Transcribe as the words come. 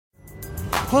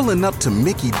Pulling up to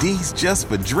Mickey D's just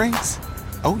for drinks?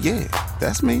 Oh yeah,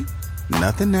 that's me.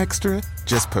 Nothing extra,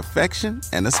 just perfection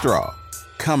and a straw.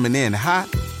 Coming in hot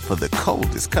for the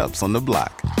coldest cups on the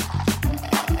block.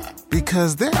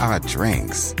 Because there are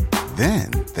drinks.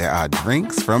 Then there are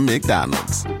drinks from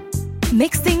McDonald's.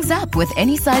 Mix things up with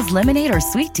any size lemonade or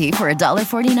sweet tea for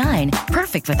 $1.49.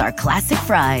 Perfect with our classic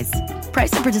fries.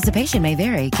 Price and participation may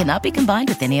vary. Cannot be combined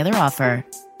with any other offer.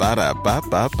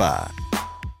 Ba-da-ba-ba-ba.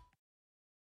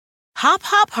 Hop,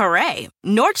 hop, hooray!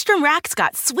 Nordstrom Rack's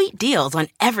got sweet deals on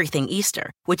everything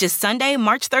Easter, which is Sunday,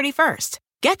 March 31st.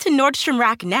 Get to Nordstrom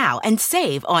Rack now and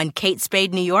save on Kate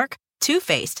Spade New York, Too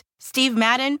Faced, Steve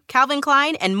Madden, Calvin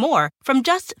Klein, and more from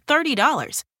just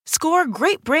 $30. Score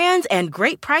great brands and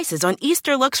great prices on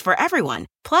Easter looks for everyone,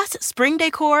 plus spring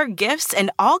decor, gifts,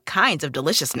 and all kinds of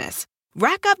deliciousness.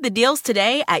 Rack up the deals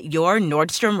today at your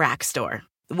Nordstrom Rack store.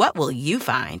 What will you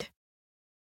find?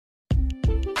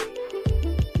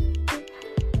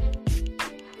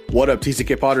 What up,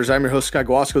 TCK Potters? I'm your host, Scott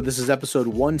Guasco. This is episode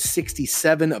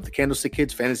 167 of the Candlestick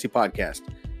Kids Fantasy Podcast.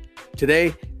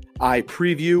 Today, I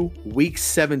preview Week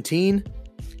 17.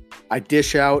 I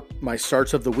dish out my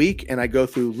starts of the week, and I go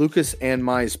through Lucas and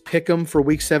Mai's pick'em for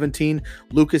Week 17.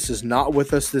 Lucas is not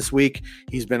with us this week.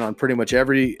 He's been on pretty much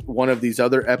every one of these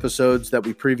other episodes that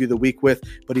we preview the week with,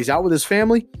 but he's out with his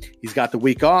family. He's got the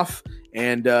week off,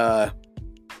 and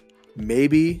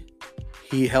maybe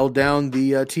he held down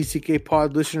the TCK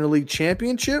Pod Listener League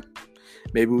Championship.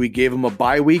 Maybe we gave him a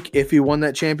bye week if he won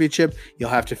that championship. You'll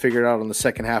have to figure it out on the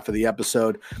second half of the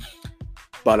episode.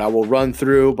 But I will run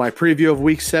through my preview of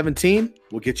Week 17.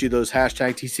 We'll get you those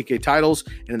hashtag TCK titles.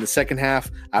 And in the second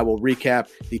half, I will recap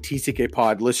the TCK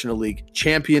Pod Listener League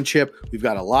Championship. We've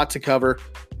got a lot to cover.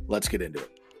 Let's get into it.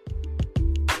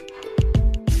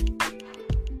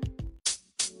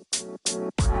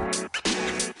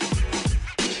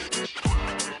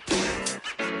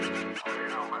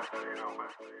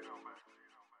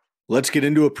 Let's get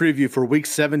into a preview for Week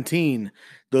 17.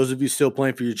 Those of you still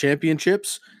playing for your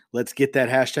championships, let's get that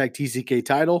hashtag TCK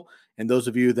title. And those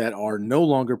of you that are no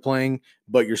longer playing,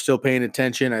 but you're still paying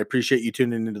attention, I appreciate you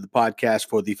tuning into the podcast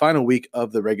for the final week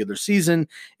of the regular season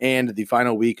and the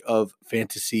final week of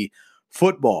fantasy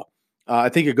football. I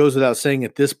think it goes without saying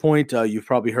at this point, you've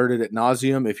probably heard it ad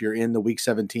nauseum if you're in the Week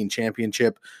 17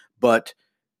 championship, but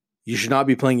you should not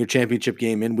be playing your championship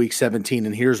game in Week 17.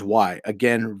 And here's why.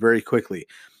 Again, very quickly.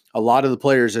 A lot of the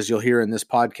players, as you'll hear in this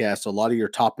podcast, a lot of your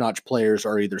top-notch players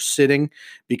are either sitting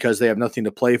because they have nothing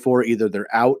to play for. Either they're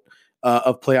out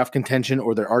of playoff contention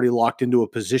or they're already locked into a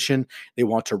position. They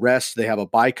want to rest. They have a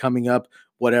bye coming up,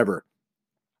 whatever.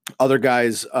 Other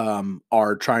guys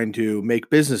are trying to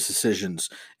make business decisions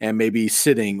and maybe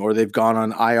sitting, or they've gone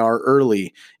on IR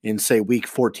early in, say, week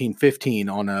 14, 15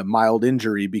 on a mild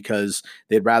injury because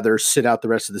they'd rather sit out the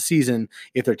rest of the season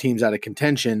if their team's out of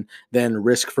contention than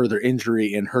risk further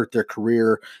injury and hurt their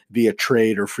career via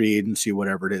trade or free agency,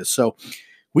 whatever it is. So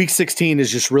week 16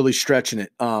 is just really stretching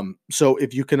it. So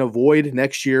if you can avoid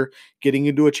next year getting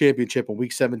into a championship in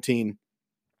week 17,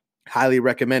 highly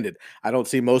recommended. I don't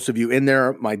see most of you in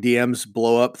there. My DMs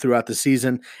blow up throughout the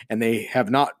season, and they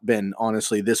have not been,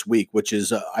 honestly, this week, which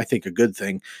is, I think, a good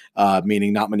thing,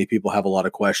 meaning not many people have a lot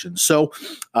of questions. So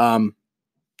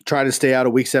try to stay out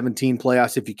of Week 17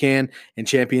 playoffs if you can and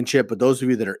championship. But those of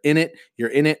you that are in it, you're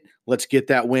in it. Let's get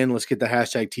that win. Let's get the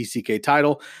hashtag TCK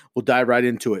title. We'll dive right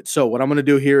into it. So what I'm going to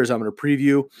do here is I'm going to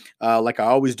preview like I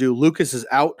always do. Lucas is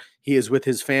out. He is with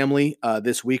his family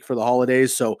this week for the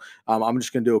holidays. So I'm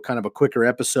just going to do a kind of a quicker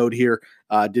episode here.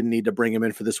 Didn't need to bring him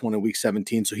in for this one in Week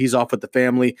 17. So he's off with the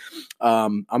family.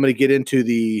 I'm going to get into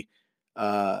the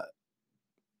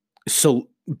so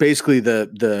basically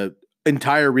the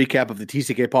entire recap of the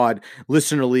TCK Pod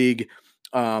Listener League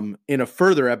in a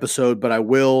further episode, but I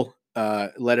will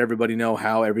let everybody know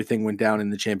how everything went down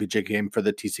in the championship game for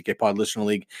the TCK Pod Listener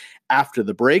League after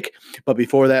the break. But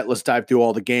before that, let's dive through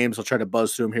all the games. I'll try to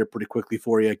buzz through them here pretty quickly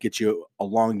for you, get you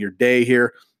along your day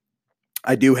here.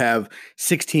 I do have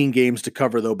 16 games to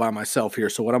cover, though, by myself here.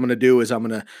 So what I'm going to do is I'm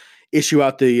going to issue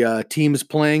out the teams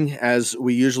playing as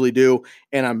we usually do,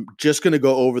 and I'm just going to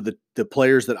go over the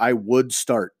players that I would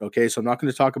start, okay? So I'm not going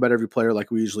to talk about every player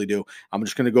like we usually do. I'm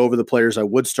just going to go over the players I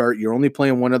would start. You're only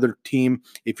playing one other team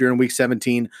if you're in Week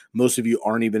 17. Most of you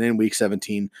aren't even in Week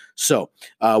 17. So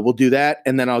we'll do that,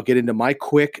 and then I'll get into my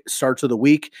quick starts of the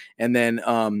week, and then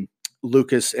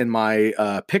Lucas and my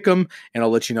pick'em, and I'll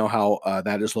let you know how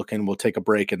that is looking. We'll take a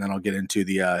break, and then I'll get into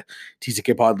the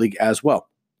TCK Pod League as well.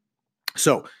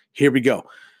 So here we go.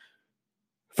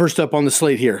 First up on the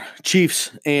slate here,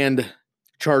 Chiefs and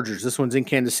Chargers. This one's in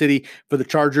Kansas City. For the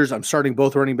Chargers, I'm starting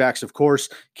both running backs, of course,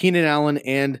 Keenan Allen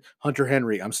and Hunter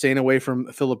Henry. I'm staying away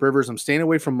from Phillip Rivers. I'm staying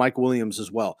away from Mike Williams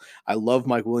as well. I love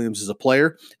Mike Williams as a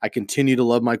player. I continue to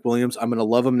love Mike Williams. I'm going to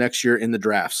love him next year in the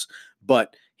drafts.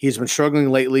 But he's been struggling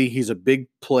lately. He's a big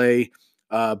play,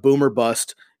 boomer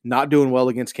bust. Not doing well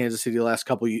against Kansas City the last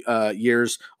couple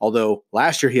years, although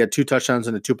last year he had 2 touchdowns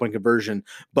and a 2-point conversion,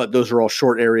 but those are all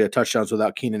short area touchdowns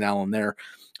without Keenan Allen there.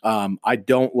 I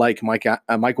don't like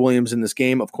Mike Williams in this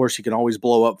game. Of course, he can always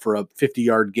blow up for a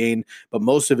 50-yard gain, but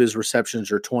most of his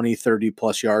receptions are 20,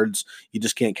 30-plus yards. You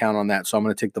just can't count on that, so I'm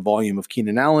going to take the volume of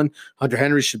Keenan Allen. Hunter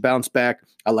Henry should bounce back.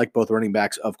 I like both running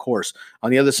backs, of course.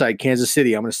 On the other side, Kansas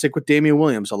City, I'm going to stick with Damian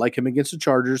Williams. I like him against the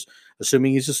Chargers,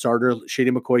 assuming he's a starter. Shady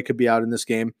McCoy could be out in this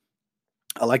game.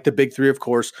 I like the big 3, of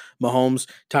course, Mahomes,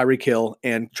 Tyreek Hill,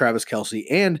 and Travis Kelce.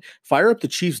 And fire up the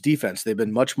Chiefs' defense. They've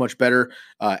been much, much better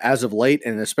as of late,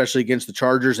 and especially against the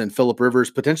Chargers and Phillip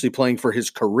Rivers potentially playing for his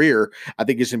career. I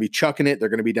think he's going to be chucking it. They're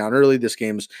going to be down early. This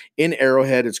game's in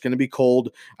Arrowhead. It's going to be cold.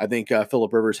 I think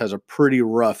Phillip Rivers has a pretty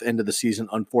rough end of the season,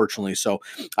 unfortunately. So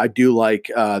I do like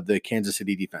the Kansas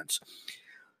City defense.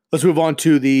 Let's move on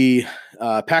to the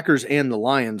Packers and the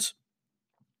Lions.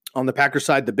 On the Packers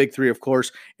side, the big 3, of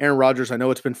course, Aaron Rodgers. I know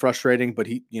it's been frustrating, but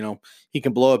he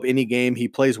can blow up any game. He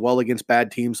plays well against bad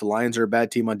teams. The Lions are a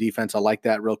bad team on defense. I like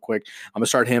that real quick. I'm going to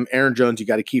start him. Aaron Jones, you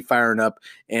got to keep firing up.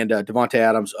 And Devontae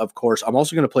Adams, of course. I'm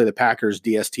also going to play the Packers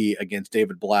DST against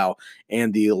David Blau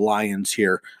and the Lions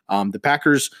here. The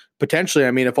Packers potentially,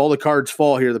 if all the cards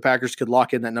fall here, the Packers could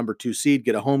lock in that number 2 seed,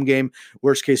 get a home game.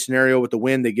 Worst case scenario with the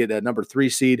win, they get a number 3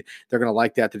 seed. They're going to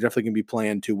like that. They're definitely going to be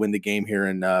playing to win the game here,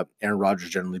 and Aaron Rodgers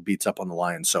generally beats up on the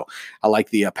Lions. So I like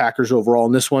the Packers overall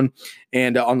in this one.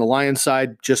 And on the Lions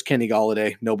side, just Kenny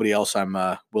Golladay. Nobody else I'm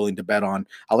willing to bet on.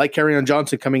 I like Kerryon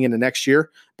Johnson coming into next year,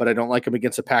 but I don't like him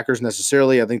against the Packers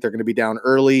necessarily. I think they're going to be down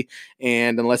early,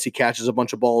 and unless he catches a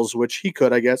bunch of balls, which he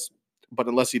could, I guess, but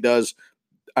unless he does,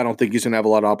 I don't think he's going to have a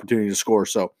lot of opportunity to score.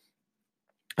 So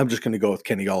I'm just going to go with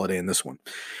Kenny Golladay in this one.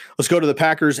 Let's go to the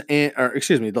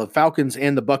the Falcons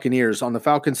and the Buccaneers. On the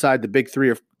Falcons side, the big 3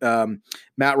 of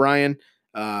Matt Ryan.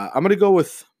 I'm going to go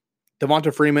with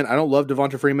Devonta Freeman. I don't love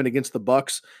Devonta Freeman against the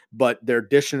Bucs, but they're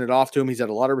dishing it off to him. He's had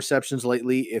a lot of receptions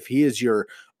lately. If he is your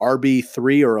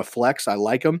RB3 or a flex, I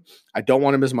like him. I don't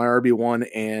want him as my RB1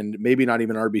 and maybe not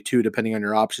even RB2, depending on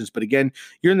your options. But again,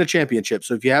 you're in the championship.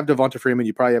 So if you have Devonta Freeman,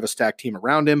 you probably have a stacked team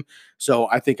around him. So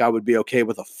I think I would be okay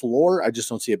with a floor. I just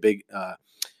don't see a big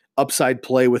upside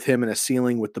play with him and a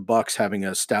ceiling with the Bucs having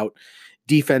a stout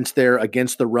defense there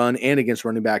against the run and against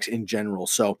running backs in general.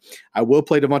 So I will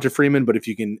play Devonta Freeman, but if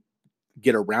you can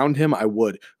get around him, I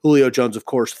would. Julio Jones, of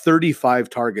course, 35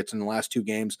 targets in the last 2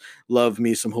 games. Love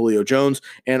me some Julio Jones,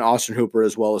 and Austin Hooper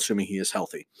as well, assuming he is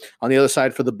healthy. On the other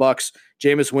side for the Bucs,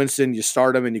 Jameis Winston, you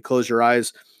start him and you close your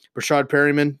eyes. Brashad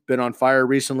Perryman, been on fire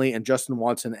recently, and Justin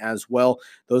Watson as well.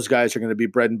 Those guys are going to be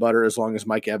bread and butter as long as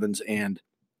Mike Evans and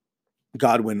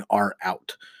Godwin are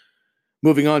out.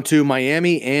 Moving on to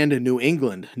Miami and New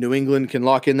England. New England can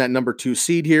lock in that number 2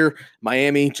 seed here.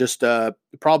 Miami just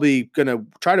probably going to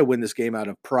try to win this game out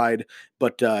of pride,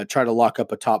 but try to lock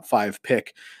up a top 5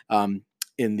 pick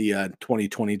in the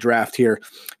 2020 draft here.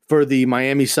 For the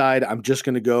Miami side, I'm just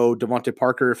going to go Devontae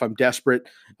Parker if I'm desperate,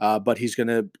 but he's going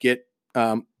to get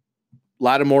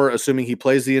Lattimore, assuming he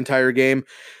plays the entire game.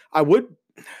 I would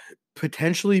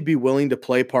potentially be willing to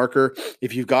play Parker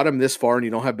if you've got him this far and you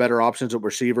don't have better options at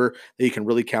receiver that you can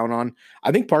really count on.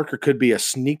 I think Parker could be a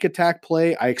sneak attack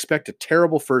play. I expect a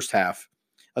terrible first half,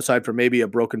 aside from maybe a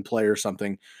broken play or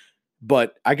something.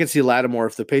 But I can see Lattimore,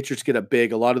 if the Patriots get up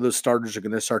big, a lot of those starters are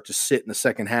going to start to sit in the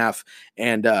second half.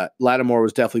 And Lattimore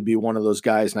would definitely be one of those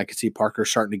guys. And I could see Parker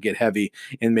starting to get heavy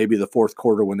in maybe the fourth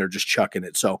quarter when they're just chucking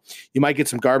it. So you might get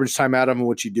some garbage time out of him,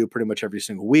 which you do pretty much every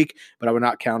single week. But I would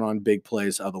not count on big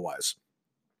plays otherwise.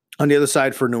 On the other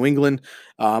side for New England,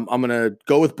 I'm going to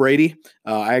go with Brady.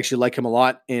 I actually like him a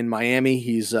lot in Miami.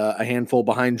 He's a handful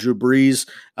behind Drew Brees.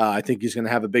 I think he's going to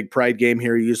have a big pride game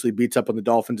here. He usually beats up on the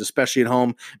Dolphins, especially at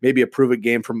home. Maybe a prove-it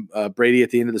game from Brady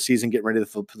at the end of the season, getting ready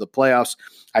for the playoffs.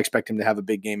 I expect him to have a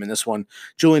big game in this one.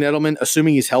 Julian Edelman,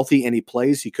 assuming he's healthy and he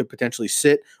plays, he could potentially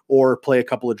sit or play a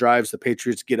couple of drives. The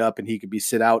Patriots get up and he could be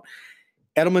sit out.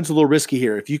 Edelman's a little risky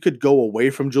here. If you could go away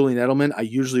from Julian Edelman, I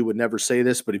usually would never say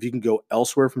this, but if you can go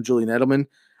elsewhere from Julian Edelman,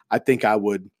 I think I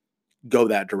would go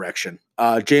that direction.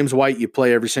 James White, you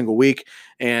play every single week.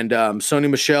 And Sony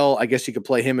Michel, I guess you could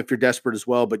play him if you're desperate as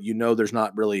well, but there's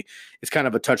not really – it's kind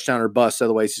of a touchdown or bust.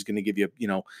 Otherwise, he's going to give you,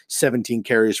 17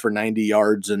 carries for 90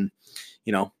 yards. And,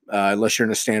 unless you're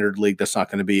in a standard league, that's not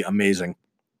going to be amazing.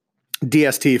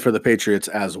 DST for the Patriots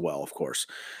as well, of course.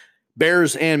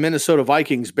 Bears and Minnesota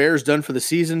Vikings. Bears done for the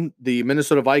season. The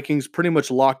Minnesota Vikings pretty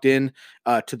much locked in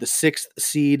to the 6th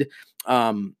seed.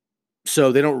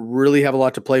 So they don't really have a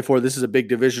lot to play for. This is a big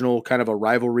divisional, kind of a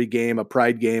rivalry game, a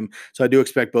pride game. So I do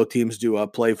expect both teams to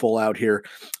play full out here.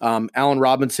 Allen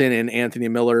Robinson and Anthony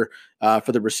Miller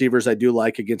for the receivers I do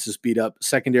like against this beat-up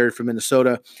secondary for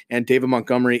Minnesota. And David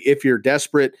Montgomery, if you're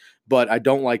desperate, but I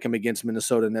don't like him against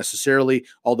Minnesota necessarily,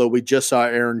 although we just saw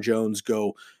Aaron Jones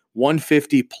go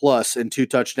 150 plus and 2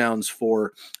 touchdowns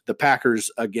for the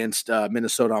Packers against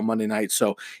Minnesota on Monday night.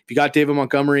 So if you got David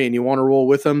Montgomery and you want to roll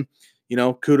with him,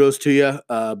 kudos to you.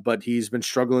 But he's been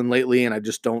struggling lately, and I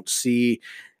don't see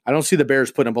the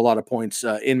Bears putting up a lot of points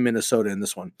in Minnesota in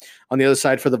this one. On the other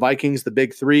side for the Vikings, the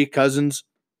big three, Cousins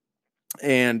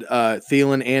and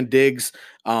Thielen and Diggs.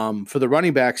 For the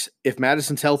running backs, if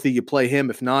Madison's healthy, you play him.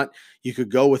 If not, you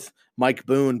could go with Mike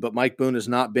Boone, but Mike Boone has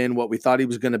not been what we thought he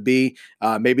was going to be.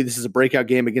 Maybe this is a breakout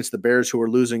game against the Bears, who are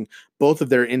losing both of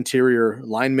their interior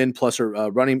linemen plus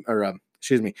linebacker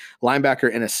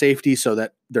and a safety, so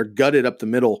that they're gutted up the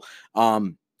middle.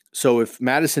 So if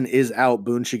Madison is out,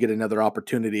 Boone should get another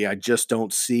opportunity. I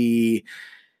don't see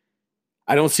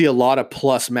a lot of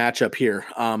plus matchup here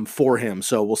for him.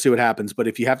 So we'll see what happens. But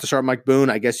if you have to start Mike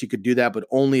Boone, I guess you could do that, but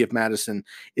only if Madison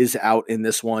is out in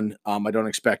this one. I don't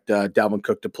expect Dalvin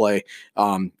Cook to play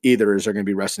either, as they're going to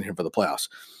be resting him for the playoffs.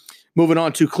 Moving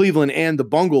on to Cleveland and the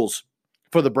Bungles.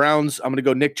 For the Browns, I'm going to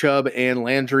go Nick Chubb and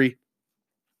Landry.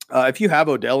 If you have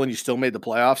Odell and you still made the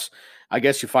playoffs, I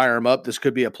guess you fire him up. This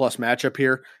could be a plus matchup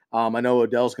here. I know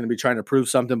Odell's going to be trying to prove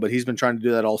something, but he's been trying to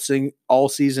do that all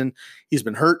season. He's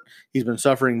been hurt. He's been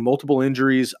suffering multiple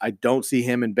injuries. I don't see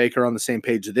him and Baker on the same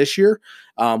page this year.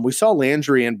 We saw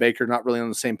Landry and Baker not really on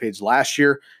the same page last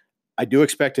year. I do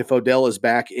expect if Odell is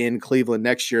back in Cleveland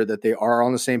next year that they are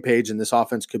on the same page, and this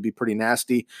offense could be pretty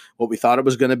nasty, what we thought it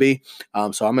was going to be.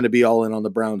 So I'm going to be all in on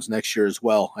the Browns next year as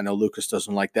well. I know Lucas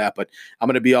doesn't like that, but I'm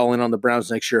going to be all in on the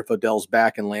Browns next year if Odell's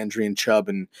back and Landry and Chubb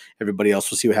and everybody else.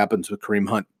 We'll see what happens with Kareem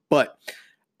Hunt. But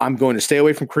I'm going to stay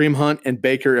away from Kareem Hunt and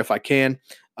Baker if I can.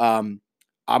 I'm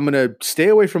going to stay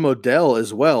away from Odell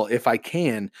as well if I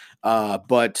can.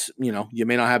 But, you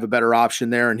may not have a better option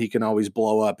there, and he can always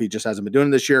blow up. He just hasn't been doing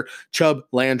it this year. Chubb,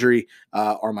 Landry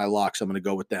are my locks. I'm going to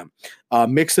go with them.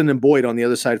 Mixon and Boyd on the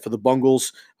other side for the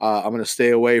Bungles. I'm going to stay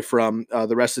away from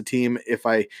the rest of the team if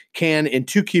I can. In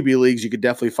 2 QB leagues, you could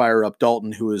definitely fire up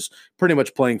Dalton, who is pretty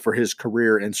much playing for his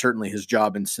career and certainly his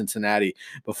job in Cincinnati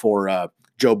before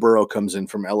Joe Burrow comes in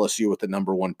from LSU with the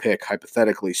number 1 pick,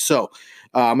 hypothetically. So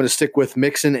I'm going to stick with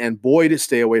Mixon and Boyd.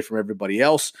 Stay away from everybody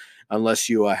else. Unless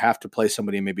you have to play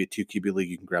somebody in maybe a 2 QB league,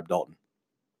 you can grab Dalton.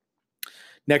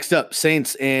 Next up,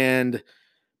 Saints and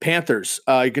Panthers.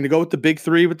 You're going to go with the big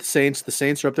 3 with the Saints. The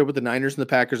Saints are up there with the Niners and the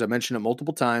Packers. I mentioned it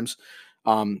multiple times.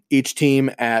 Each team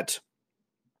at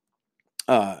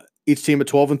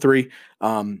 12-3,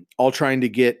 all trying to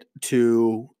get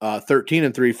to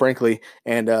 13-3, frankly,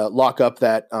 and lock up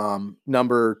that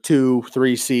number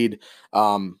 2-3 seed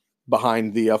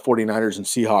behind the 49ers and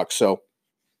Seahawks. So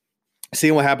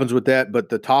seeing what happens with that, but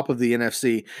the top of the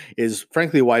NFC is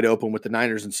frankly wide open with the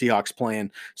Niners and Seahawks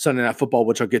playing Sunday Night Football,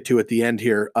 which I'll get to at the end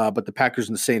here. But the Packers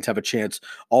and the Saints have a chance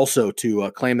also to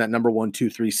claim that number 1, 2,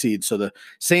 3 seed. So the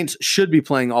Saints should be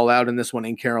playing all out in this one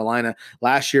in Carolina.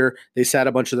 Last year, they sat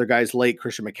a bunch of their guys late.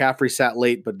 Christian McCaffrey sat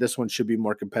late, but this one should be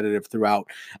more competitive throughout.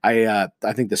 I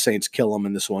think the Saints kill them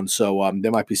in this one. So they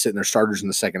might be sitting their starters in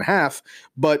the second half,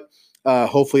 but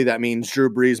hopefully that means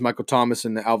Drew Brees, Michael Thomas,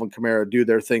 and Alvin Kamara do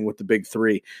their thing with the big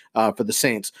 3 for the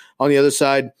Saints. On the other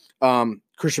side,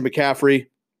 Christian McCaffrey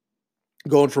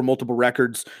going for multiple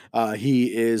records.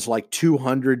 He is like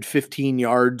 215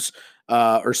 yards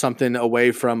or something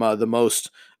away from the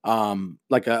most,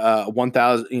 like a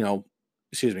 1,000,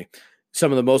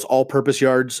 some of the most all-purpose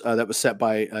yards that was set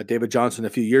by David Johnson a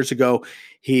few years ago.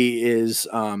 He is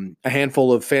a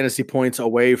handful of fantasy points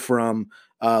away from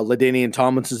LaDainian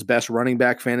Tomlinson's best running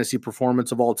back fantasy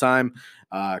performance of all time.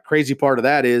 Crazy part of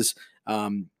that is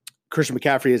Christian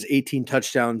McCaffrey has 18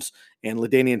 touchdowns and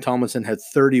LaDainian Tomlinson had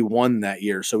 31 that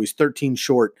year. So he's 13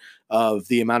 short of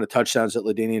the amount of touchdowns that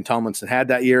LaDainian Tomlinson had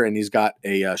that year, and he's got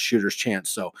a shooter's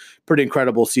chance. So pretty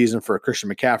incredible season for Christian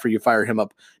McCaffrey. You fire him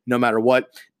up no matter what.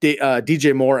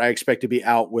 DJ Moore, I expect to be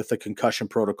out with the concussion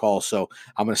protocol, so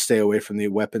I'm going to stay away from the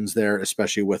weapons there,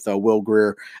 especially with Will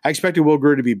Grier. I expected Will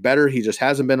Grier to be better. He just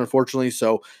hasn't been, unfortunately,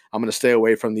 so I'm going to stay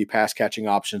away from the pass-catching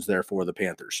options there for the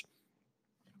Panthers.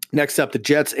 Next up, the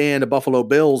Jets and the Buffalo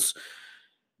Bills.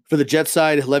 For the Jets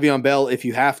side, Le'Veon Bell, if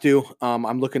you have to.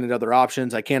 I'm looking at other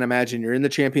options. I can't imagine you're in the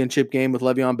championship game with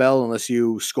Le'Veon Bell unless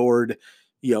you scored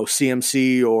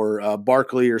CMC or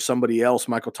Barkley or somebody else,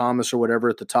 Michael Thomas or whatever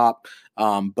at the top.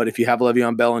 But if you have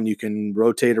Le'Veon Bell and you can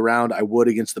rotate around, I would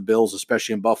against the Bills,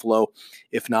 especially in Buffalo.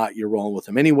 If not, you're rolling with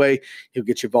him anyway. He'll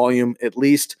get you volume at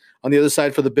least. On the other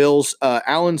side for the Bills,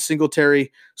 Allen,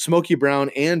 Singletary, Smokey Brown,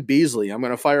 and Beasley. I'm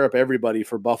going to fire up everybody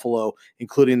for Buffalo,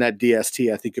 including that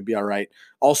DST. I think could be all right.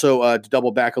 Also, to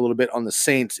double back a little bit on the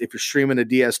Saints, if you're streaming a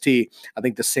DST, I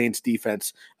think the Saints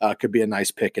defense could be a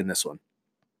nice pick in this one.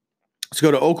 Let's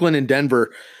go to Oakland and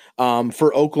Denver.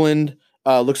 For Oakland,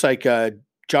 looks like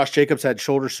Josh Jacobs had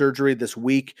shoulder surgery this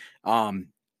week.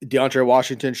 DeAndre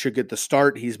Washington should get the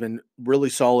start. He's been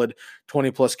really solid,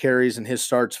 20-plus carries in his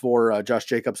starts for Josh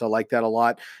Jacobs. I like that a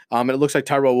lot. And it looks like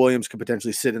Tyrell Williams could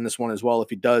potentially sit in this one as well. If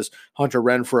he does, Hunter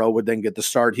Renfrow would then get the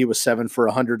start. He was 7 for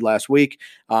 100 last week.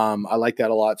 I like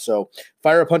that a lot. So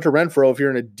fire up Hunter Renfrow. If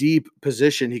you're in a deep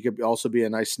position, he could also be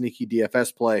a nice sneaky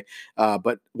DFS play.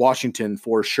 But Washington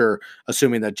for sure,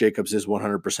 assuming that Jacobs is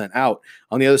 100% out.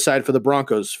 On the other side for the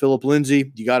Broncos, Phillip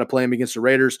Lindsay, you got to play him against the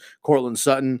Raiders. Cortland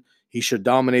Sutton, he should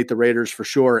dominate the Raiders for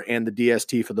sure, and the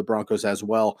DST for the Broncos as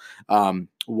well.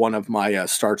 One of my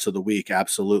starts of the week,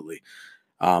 absolutely.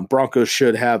 Broncos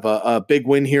should have a big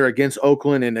win here against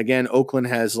Oakland. And again, Oakland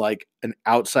has like an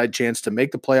outside chance to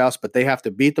make the playoffs, but they have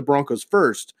to beat the Broncos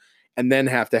first and then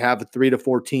have to have 3 to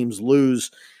 4 teams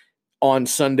lose on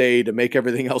Sunday to make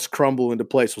everything else crumble into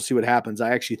place. We'll see what happens. I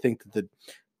actually think that the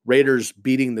Raiders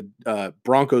beating the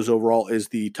Broncos overall is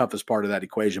the toughest part of that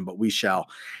equation, but we shall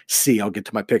see. I'll get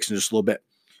to my picks in just a little bit.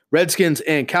 Redskins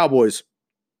and Cowboys.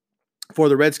 For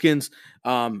the Redskins,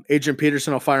 Adrian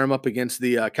Peterson, I'll fire him up against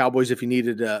the Cowboys if you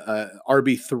needed a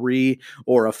RB3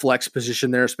 or a flex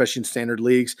position there, especially in standard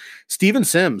leagues. Steven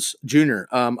Sims Jr.,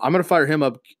 I'm going to fire him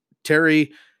up.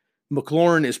 Terry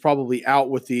McLaurin is probably out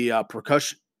with the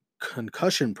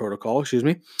concussion protocol, excuse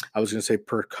me. I was going to say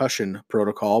percussion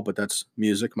protocol, but that's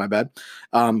music, my bad.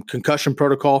 Concussion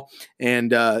protocol,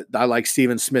 and I like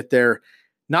Steven Smith there.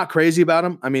 Not crazy about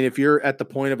him. I mean, if you're at the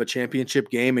point of a championship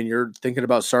game and you're thinking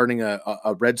about starting a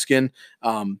Redskin,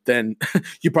 then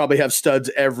you probably have studs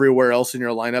everywhere else in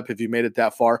your lineup if you made it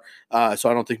that far. So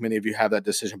I don't think many of you have that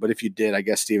decision, but if you did, I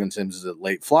guess Steven Sims is a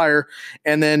late flyer.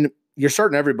 And then you're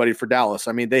starting everybody for Dallas.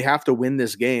 I mean, they have to win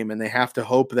this game, and they have to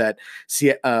hope that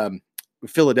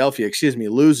Philadelphia,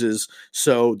 loses.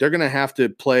 So they're going to have to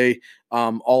play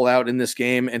all out in this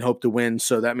game and hope to win.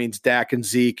 So that means Dak and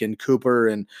Zeke and Cooper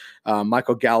and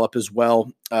Michael Gallup as well.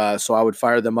 So I would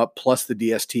fire them up plus the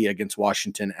DST against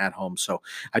Washington at home. So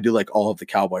I do like all of the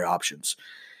Cowboy options.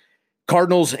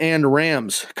 Cardinals and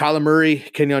Rams, Kyler Murray,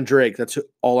 Kenyon Drake. That's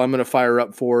all I'm going to fire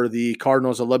up for the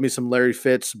Cardinals. I love me some Larry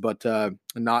Fitz, but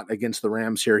not against the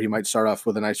Rams here. He might start off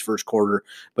with a nice first quarter,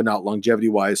 but not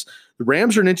longevity-wise. The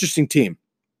Rams are an interesting team.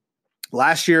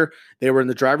 Last year, they were in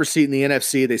the driver's seat in the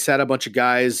NFC. They sat a bunch of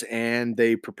guys, and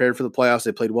they prepared for the playoffs.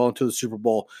 They played well into the Super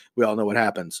Bowl. We all know what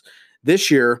happens. This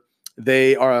year,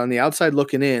 they are on the outside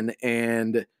looking in,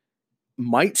 and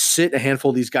might sit a handful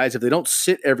of these guys. If they don't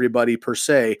sit everybody per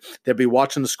se, they'll be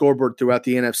watching the scoreboard throughout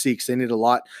the NFC because they need a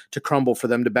lot to crumble for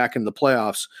them to back in the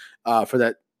playoffs for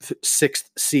that 6th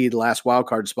seed last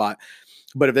wildcard spot.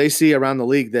 But if they see around the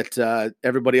league that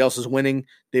everybody else is winning,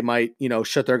 they might,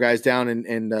 shut their guys down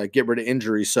and get rid of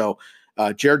injuries. So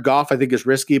Jared Goff, I think, is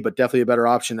risky, but definitely a better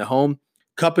option at home.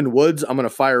 Kupp and Woods, I'm going to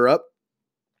fire up.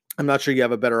 I'm not sure you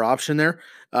have a better option there,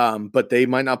 but they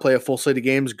might not play a full slate of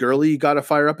games. Gurley, you got to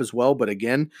fire up as well. But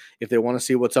again, if they want to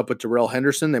see what's up with Darrell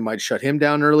Henderson, they might shut him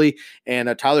down early.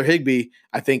 And Tyler Higbee,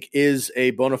 I think, is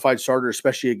a bona fide starter,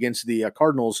 especially against the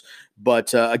Cardinals.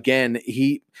 But again,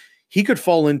 he could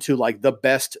fall into like the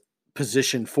best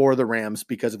position for the Rams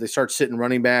because if they start sitting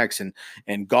running backs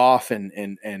and Goff and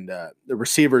the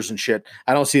receivers and shit,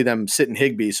 I don't see them sitting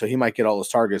Higbee, so he might get all those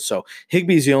targets. So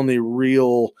Higbee's the only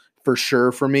real for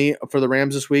sure for me for the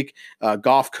Rams this week.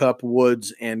 Goff, Kupp,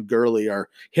 Woods, and Gurley are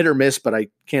hit or miss, but I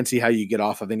can't see how you get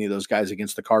off of any of those guys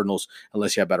against the Cardinals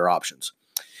unless you have better options.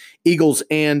 Eagles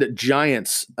and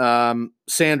Giants.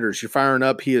 Sanders, you're firing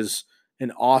up. He is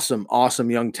an awesome,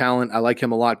 awesome young talent. I like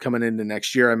him a lot coming into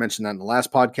next year. I mentioned that in the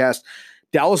last podcast.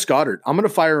 Dallas Goedert, I'm going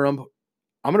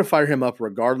to fire him up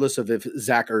regardless of if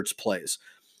Zach Ertz plays.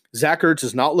 Zach Ertz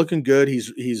is not looking good.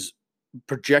 He's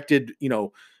projected,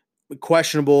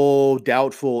 questionable,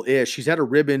 doubtful-ish. He's had a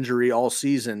rib injury all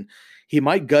season. He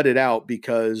might gut it out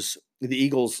because the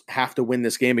Eagles have to win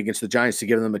this game against the Giants to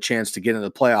give them a chance to get into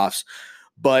the playoffs.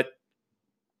 But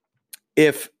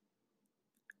if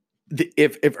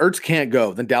if Ertz can't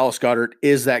go, then Dallas Goedert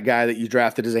is that guy that you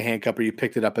drafted as a handcuff or you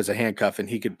picked it up as a handcuff, and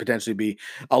he could potentially be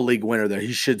a league winner there.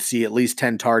 He should see at least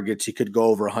 10 targets. He could go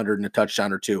over 100 and a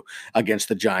touchdown or two against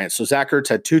the Giants. So Zach Ertz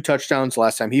had 2 touchdowns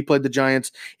last time he played the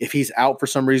Giants. If he's out for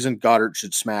some reason, Goddard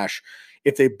should smash.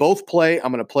 If they both play,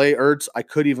 I'm going to play Ertz. I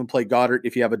could even play Goddard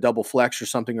if you have a double flex or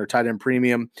something or tight end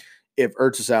premium. If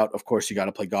Ertz is out, of course, you got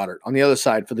to play Goddard. On the other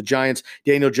side, for the Giants,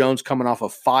 Daniel Jones coming off a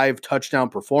 5-touchdown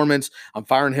performance. I'm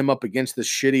firing him up against this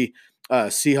shitty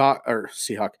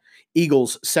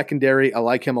Eagles secondary. I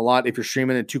like him a lot if you're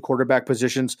streaming in 2 quarterback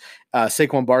positions.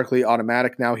 Saquon Barkley,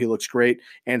 automatic now. He looks great.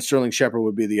 And Sterling Shepard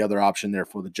would be the other option there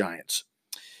for the Giants.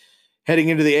 Heading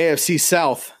into the AFC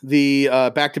South, the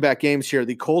back-to-back games here,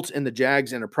 the Colts and the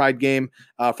Jags in a pride game.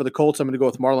 For the Colts, I'm going to go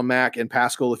with Marlon Mack and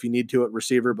Pascal if you need to at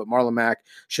receiver, but Marlon Mack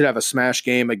should have a smash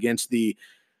game against the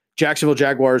Jacksonville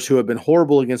Jaguars, who have been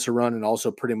horrible against the run and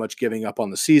also pretty much giving up on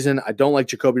the season. I don't like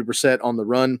Jacoby Brissett on the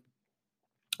run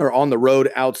or on the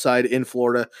road outside in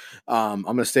Florida. I'm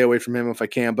going to stay away from him if I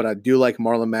can, but I do like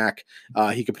Marlon Mack.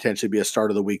 He could potentially be a start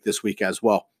of the week this week as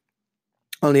well.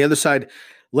 On the other side,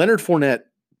 Leonard Fournette,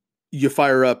 you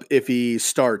fire up if he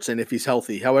starts and if he's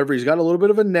healthy. However, he's got a little bit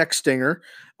of a neck stinger.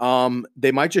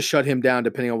 They might just shut him down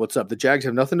depending on what's up. The Jags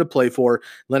have nothing to play for.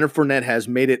 Leonard Fournette has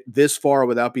made it this far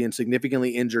without being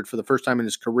significantly injured for the first time in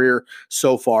his career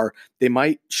so far. They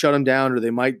might shut him down or they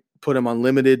might put him on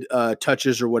limited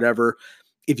touches or whatever.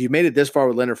 If you made it this far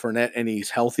with Leonard Fournette and he's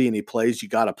healthy and he plays, you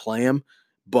got to play him.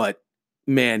 But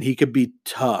man, he could be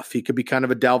tough. He could be kind of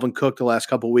a Dalvin Cook the last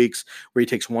couple of weeks where he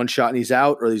takes one shot and he's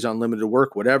out or he's on limited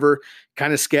work, whatever.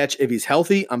 Kind of sketch. If he's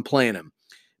healthy, I'm playing him.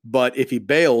 But if he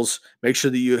bails, make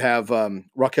sure that you have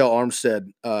Raquel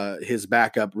Armstead, his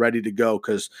backup, ready to go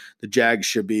because the Jags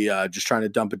should be just trying to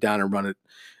dump it down and run it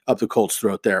up the Colts'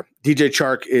 throat there. DJ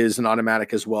Chark is an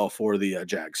automatic as well for the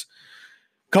Jags.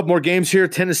 Couple more games here.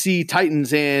 Tennessee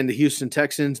Titans and Houston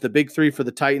Texans. The big 3 for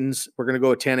the Titans. We're going to go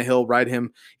with Tannehill, ride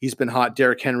him. He's been hot.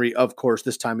 Derrick Henry, of course,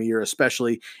 this time of year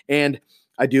especially. And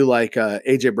I do like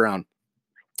A.J. Brown.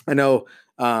 I know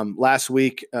last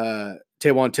week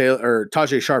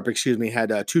Tajay Sharp,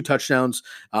 had 2 touchdowns,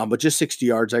 but just 60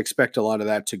 yards. I expect a lot of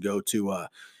that to go to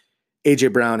A.J.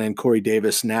 Brown and Corey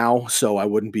Davis now, so I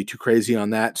wouldn't be too crazy on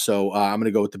that. So I'm going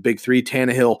to go with the big 3,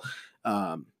 Tannehill,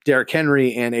 Derrick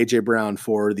Henry, and A.J. Brown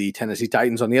for the Tennessee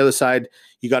Titans. On the other side,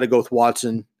 you got to go with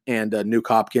Watson and Nuke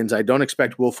Hopkins. I don't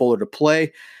expect Will Fuller to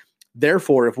play.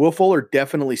 Therefore, if Will Fuller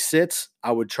definitely sits,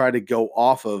 I would try to go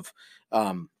off of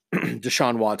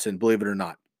Deshaun Watson, believe it or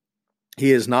not.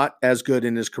 He is not as good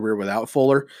in his career without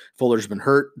Fuller. Fuller's been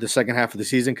hurt the second half of the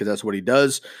season because that's what he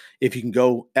does. If you can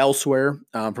go elsewhere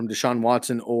from Deshaun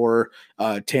Watson or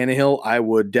Tannehill, I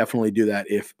would definitely do that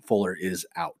if Fuller is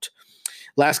out.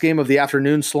 Last game of the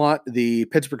afternoon slot, the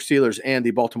Pittsburgh Steelers and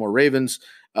the Baltimore Ravens.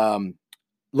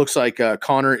 Looks like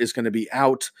Connor is going to be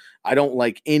out. I don't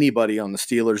like anybody on the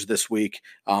Steelers this week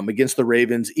against the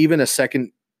Ravens, even a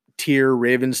second-tier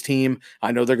Ravens team.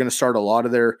 I know they're going to start a lot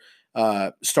of their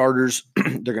starters.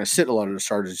 They're going to sit a lot of the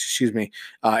starters,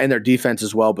 and their defense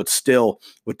as well. But still,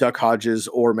 with Duck Hodges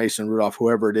or Mason Rudolph,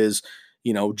 whoever it is,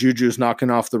 Juju's knocking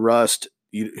off the rust.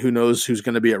 Who knows who's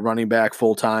going to be at running back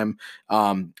full time?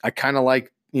 I kind of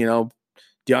like,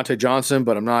 Deontay Johnson,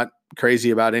 but I'm not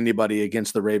crazy about anybody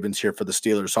against the Ravens here for the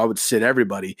Steelers. So I would sit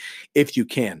everybody if you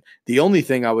can. The only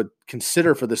thing I would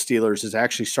consider for the Steelers is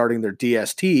actually starting their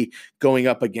DST going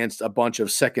up against a bunch of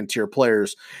second-tier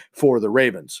players for the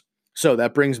Ravens. So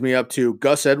that brings me up to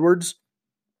Gus Edwards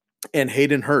and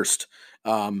Hayden Hurst.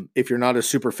 If you're not a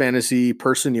super fantasy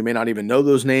person, you may not even know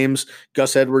those names.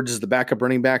 Gus Edwards is the backup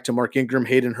running back to Mark Ingram.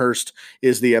 Hayden Hurst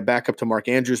is the backup to Mark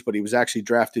Andrews, but he was actually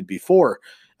drafted before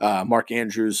Mark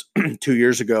Andrews 2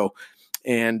 years ago.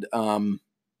 And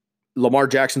Lamar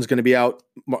Jackson's going to be out.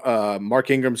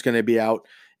 Mark Ingram's going to be out.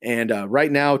 And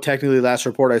right now, technically, last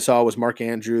report I saw was Mark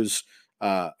Ingram is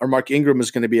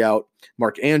going to be out.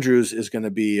 Mark Andrews is going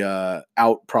to be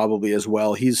out probably as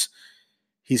well. He's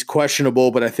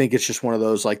questionable, but I think it's just one of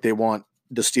those, like, they want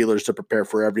the Steelers to prepare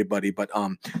for everybody. But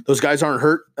those guys aren't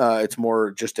hurt. It's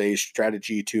more just a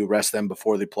strategy to rest them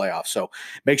before the playoffs. So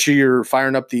make sure you're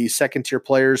firing up the second-tier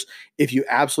players. If you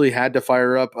absolutely had to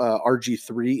fire up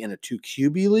RG3 in a 2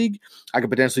 QB league, I could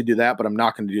potentially do that, but I'm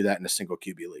not going to do that in a single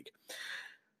QB league.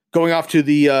 Going off to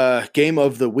the game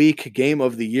of the week, game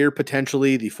of the year,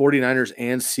 potentially, the 49ers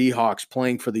and Seahawks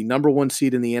playing for the number 1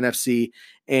 seed in the NFC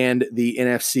and the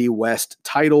NFC West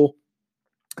title.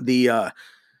 The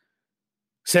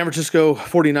San Francisco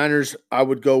 49ers, I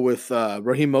would go with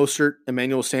Raheem Mostert,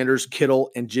 Emmanuel Sanders,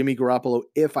 Kittle, and Jimmy Garoppolo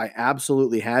if I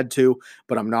absolutely had to,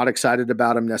 but I'm not excited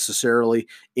about him necessarily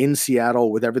in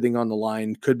Seattle with everything on the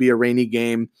line. Could be a rainy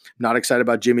game. Not excited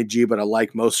about Jimmy G, but I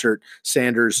like Mostert,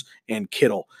 Sanders, and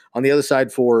Kittle. On the other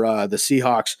side for the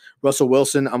Seahawks, Russell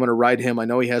Wilson, I'm going to ride him. I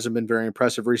know he hasn't been very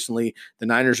impressive recently. The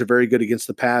Niners are very good against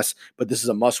the pass, but this is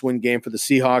a must-win game for the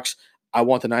Seahawks. I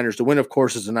want the Niners to win, of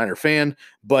course, as a Niner fan,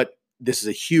 but this is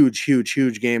a huge, huge,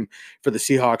 huge game for the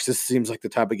Seahawks. This seems like the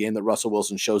type of game that Russell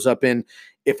Wilson shows up in.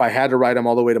 If I had to ride him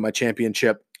all the way to my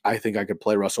championship, I think I could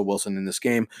play Russell Wilson in this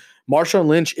game. Marshawn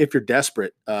Lynch, if you're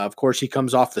desperate. Of course, he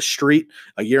comes off the street.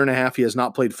 A year and a half, he has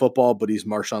not played football, but he's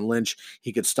Marshawn Lynch.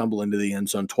 He could stumble into the end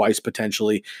zone twice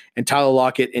potentially. And Tyler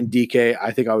Lockett and DK,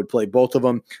 I think I would play both of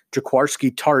them.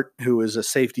 Jaquiski Tart, who is a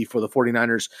safety for the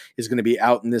 49ers, is going to be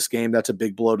out in this game. That's a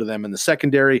big blow to them in the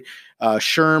secondary.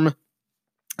 Sherm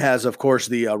has, of course,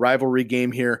 the rivalry game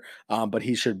here, but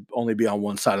he should only be on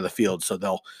one side of the field, so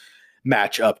they'll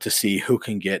match up to see who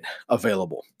can get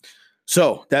available.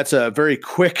 So that's a very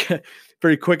quick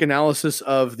analysis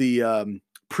of the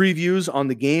previews on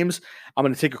the games. I'm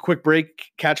going to take a quick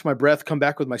break, catch my breath, come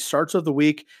back with my starts of the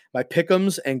week, my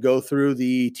pick'ems, and go through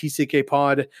the TCK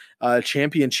Pod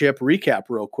championship recap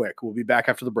real quick. We'll be back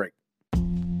after the break.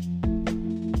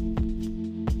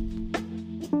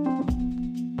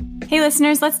 Hey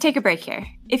listeners, let's take a break here.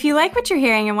 If you like what you're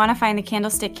hearing and want to find the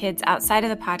Candlestick Kids outside of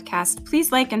the podcast,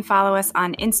 please like and follow us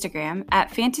on Instagram at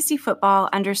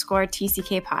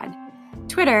fantasyfootball_TCKpod,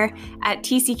 Twitter at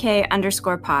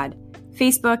TCK_pod,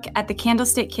 Facebook at the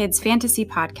Candlestick Kids Fantasy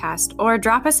Podcast, or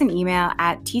drop us an email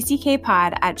at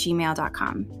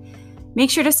tckpod@gmail.com. Make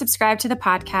sure to subscribe to the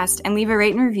podcast and leave a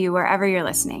rate and review wherever you're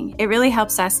listening. It really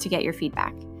helps us to get your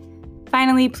feedback.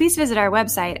 Finally, please visit our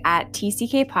website at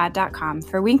tckpod.com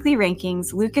for weekly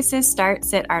rankings, Lucas's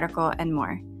start-sit article, and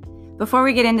more. Before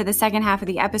we get into the second half of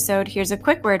the episode, here's a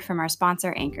quick word from our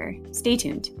sponsor, Anchor. Stay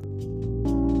tuned.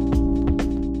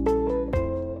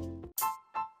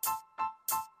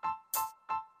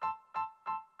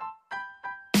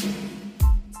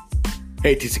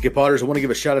 Hey, TCK Potters, I want to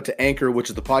give a shout out to Anchor, which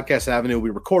is the podcast avenue we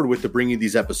record with to bring you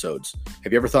these episodes.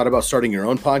 Have you ever thought about starting your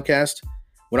own podcast?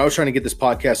 When I was trying to get this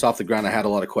podcast off the ground, I had a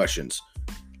lot of questions.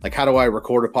 Like, how do I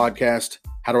record a podcast?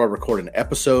 How do I record an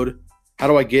episode? How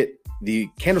do I get the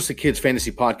Candlestick Kids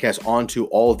Fantasy Podcast onto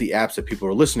all of the apps that people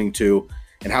are listening to?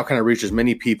 And how can I reach as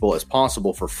many people as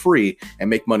possible for free and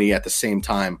make money at the same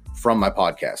time from my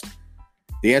podcast?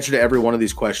 The answer to every one of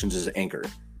these questions is Anchor.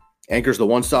 Anchor is the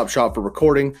one-stop shop for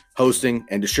recording, hosting,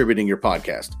 and distributing your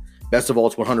podcast. Best of all,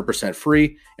 it's 100%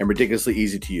 free and ridiculously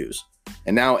easy to use.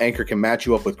 And now Anchor can match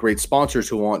you up with great sponsors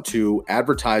who want to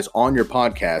advertise on your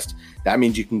podcast. That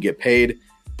means you can get paid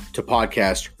to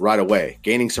podcast right away.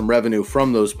 Gaining some revenue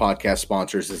from those podcast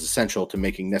sponsors is essential to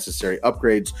making necessary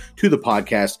upgrades to the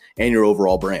podcast and your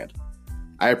overall brand.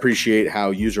 I appreciate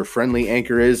how user-friendly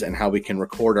Anchor is and how we can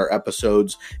record our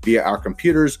episodes via our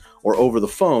computers or over the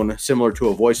phone, similar to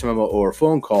a voice memo or a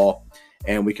phone call.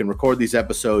 And we can record these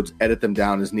episodes, edit them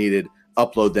down as needed,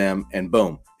 upload them, and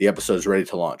boom, the episode is ready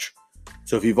to launch.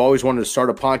 So if you've always wanted to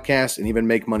start a podcast and even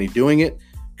make money doing it,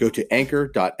 go to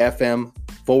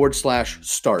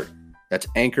anchor.fm/start. That's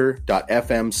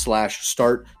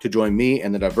anchor.fm/start to join me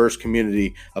and the diverse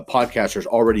community of podcasters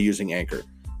already using Anchor.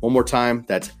 One more time,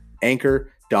 that's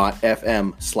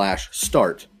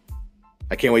anchor.fm/start.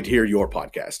 I can't wait to hear your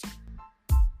podcast.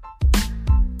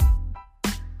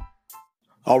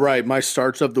 All right, my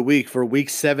starts of the week for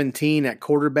week 17 at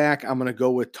quarterback. I'm going to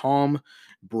go with Tom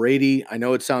Brady. I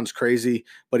know it sounds crazy,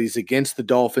 but he's against the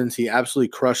Dolphins. He absolutely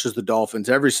crushes the Dolphins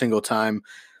every single time.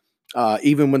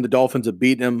 Even when the Dolphins have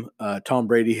beaten him, Tom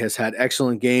Brady has had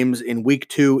excellent games. In week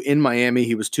 2 in Miami,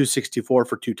 he was 264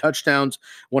 for 2 touchdowns,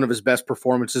 one of his best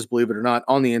performances, believe it or not,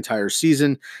 on the entire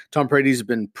season. Tom Brady's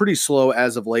been pretty slow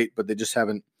as of late, but they just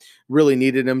haven't really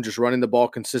needed him, just running the ball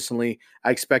consistently. I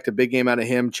expect a big game out of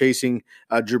him, chasing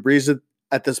Drew Brees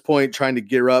at this point, trying to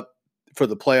gear up for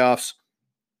the playoffs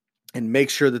and make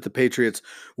sure that the Patriots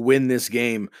win this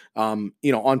game. On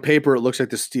paper, it looks like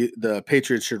the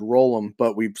Patriots should roll them,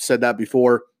 but we've said that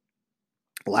before.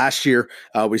 Last year,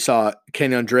 we saw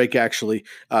Kenyon Drake actually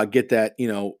get that,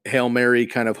 Hail Mary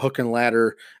kind of hook and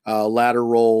ladder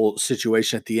roll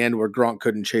situation at the end where Gronk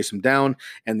couldn't chase him down,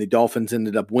 and the Dolphins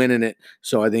ended up winning it.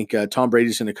 So I think Tom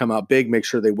Brady's going to come out big, make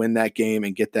sure they win that game,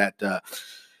 and get that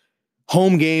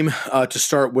home game to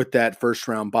start with that first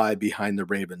round bye behind the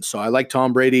Ravens. So I like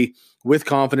Tom Brady with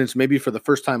confidence. Maybe for the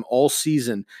first time all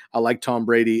season, I like Tom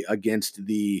Brady against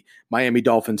the Miami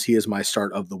Dolphins. He is my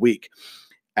start of the week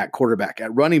at quarterback.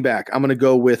 At running back, I'm going to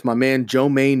go with my man Joe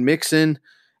Mixon.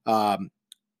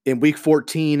 In week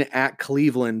 14 at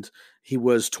Cleveland, he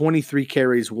was 23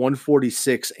 carries,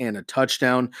 146, and a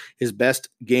touchdown. His best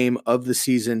game of the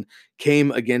season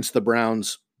came against the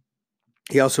Browns.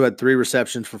 He also had 3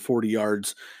 receptions for 40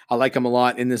 yards. I like him a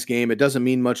lot in this game. It doesn't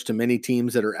mean much to many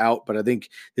teams that are out, but I think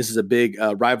this is a big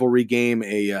rivalry game,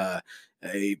 a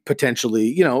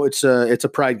potentially, it's a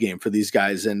pride game for these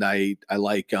guys, and I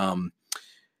like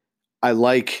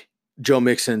Joe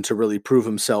Mixon to really prove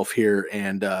himself here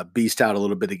and beast out a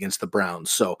little bit against the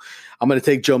Browns. So I'm going to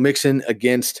take Joe Mixon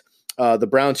against the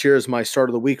Browns here as my start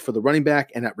of the week for the running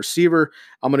back. And at receiver,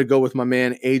 I'm going to go with my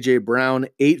man, A.J. Brown,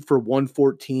 8 for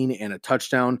 114 and a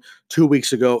touchdown 2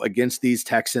 weeks ago against these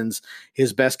Texans.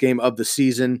 His best game of the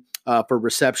season for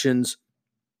receptions.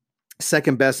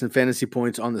 Second best in fantasy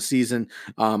points on the season.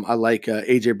 I like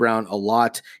A.J. Brown a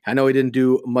lot. I know he didn't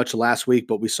do much last week,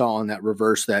 but we saw on that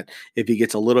reverse that if he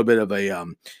gets a little bit of a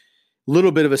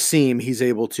seam, he's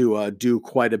able to do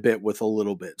quite a bit with a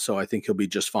little bit. So I think he'll be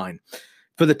just fine.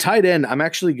 For the tight end, I'm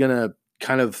actually going to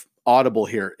kind of audible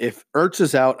here. If Ertz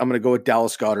is out, I'm going to go with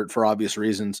Dallas Goedert for obvious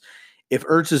reasons. If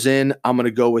Ertz is in, I'm going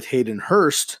to go with Hayden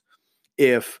Hurst.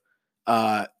 If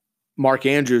Mark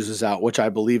Andrews is out, which I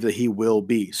believe that he will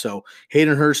be. So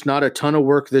Hayden Hurst, not a ton of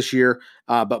work this year,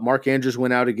 but Mark Andrews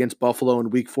went out against Buffalo in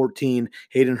week 14.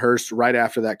 Hayden Hurst, right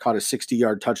after that, caught a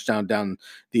 60-yard touchdown down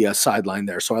the sideline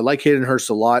there. So I like Hayden Hurst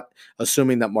a lot,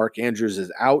 assuming that Mark Andrews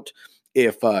is out.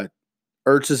 If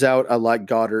Ertz is out, I like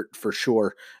Goddard for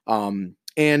sure.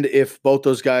 And if both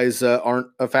those guys aren't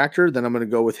a factor, then I'm going to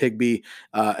go with Higbee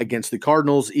against the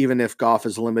Cardinals. Even if Goff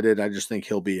is limited, I just think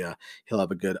he'll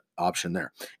have a good option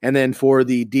there. And then for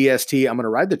the DST, I'm going to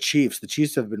ride the Chiefs. The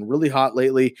Chiefs have been really hot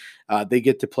lately. They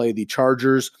get to play the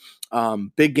Chargers.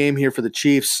 Big game here for the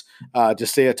Chiefs to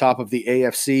stay atop of the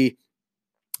AFC.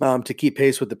 To keep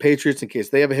pace with the Patriots in case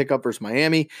they have a hiccup versus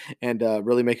Miami, and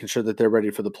really making sure that they're ready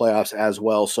for the playoffs as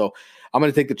well. So I'm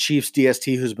going to take the Chiefs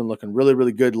DST, who's been looking really,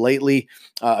 really good lately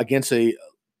against a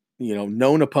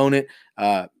known opponent.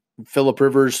 Phillip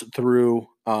Rivers threw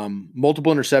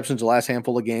multiple interceptions the last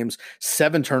handful of games,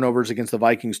 7 turnovers against the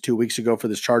Vikings 2 weeks ago for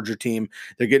this Charger team.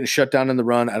 They're getting shut down in the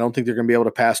run. I don't think they're going to be able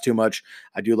to pass too much.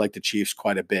 I do like the Chiefs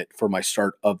quite a bit for my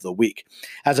start of the week.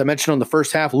 As I mentioned on the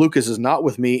first half, Lucas is not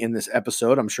with me in this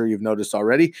episode. I'm sure you've noticed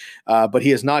already, but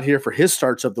he is not here for his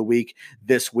starts of the week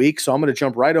this week. So I'm going to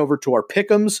jump right over to our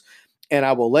pick'ems, and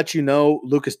I will let you know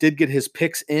Lucas did get his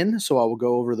picks in, so I will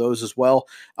go over those as well.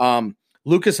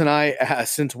 Lucas and I,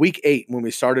 since week 8, when we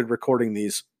started recording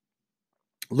these,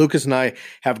 Lucas and I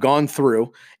have gone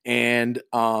through and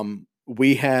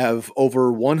we have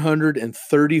over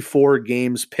 134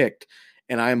 games picked,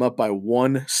 and I am up by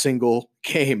one single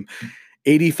game,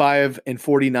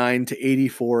 85-49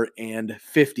 to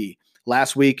 84-50.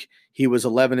 Last week, he was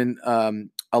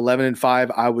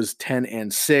 11-5. I was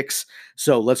 10-6.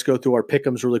 So let's go through our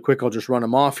pick'ems really quick. I'll just run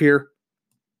them off here.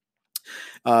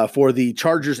 For the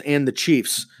Chargers and the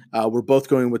Chiefs, we're both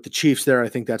going with the Chiefs there. I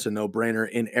think that's a no-brainer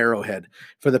in Arrowhead.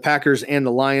 For the Packers and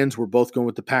the Lions, we're both going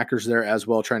with the Packers there as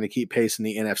well, trying to keep pace in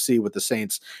the NFC with the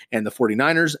Saints and the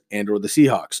 49ers and or the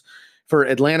Seahawks. For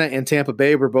Atlanta and Tampa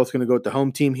Bay, we're both going to go with the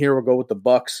home team here. We'll go with the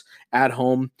Bucs at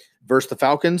home versus the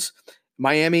Falcons.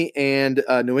 Miami and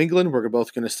New England, we're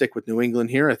both going to stick with New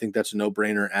England here. I think that's a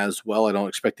no-brainer as well. I don't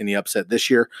expect any upset this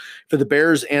year. For the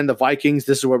Bears and the Vikings,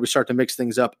 this is where we start to mix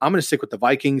things up. I'm going to stick with the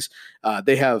Vikings.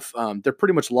 They're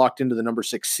pretty much locked into the number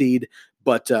 6 seed,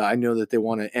 but I know that they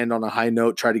want to end on a high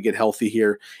note, try to get healthy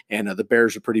here, and the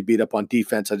Bears are pretty beat up on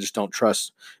defense. I just don't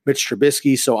trust Mitch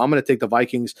Trubisky, so I'm going to take the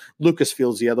Vikings. Lucas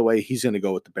feels the other way. He's going to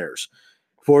go with the Bears.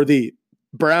 For the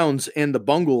Browns and the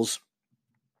Bungles,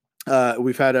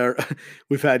 we've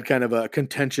had kind of a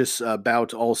contentious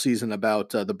bout all season about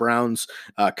the Browns,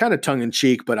 kind of tongue in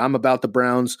cheek, but I'm about the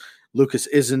Browns. Lucas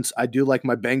isn't. I do like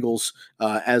my Bengals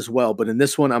as well, but in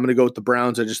this one, I'm going to go with the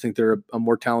Browns. I just think they're a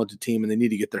more talented team, and they need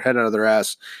to get their head out of their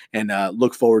ass and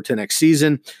look forward to next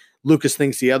season. Lucas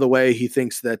thinks the other way. He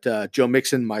thinks that Joe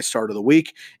Mixon, my start of the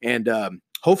week, and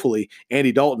hopefully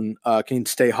Andy Dalton can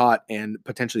stay hot and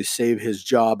potentially save his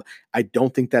job. I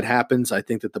don't think that happens. I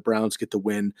think that the Browns get the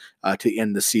win to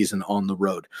end the season on the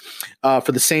road.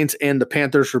 For the Saints and the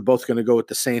Panthers, we're both going to go with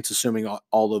the Saints, assuming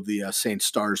all of the Saints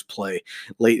stars play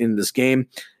late in this game.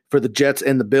 For the Jets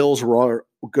and the Bills, we're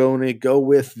going to go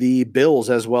with the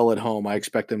Bills as well at home. I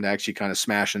expect them to actually kind of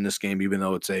smash in this game, even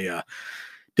though it's a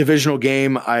divisional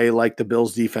game. I like the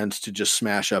Bills defense to just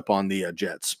smash up on the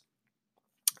Jets.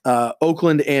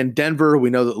 Oakland and Denver. We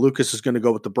know that Lucas is going to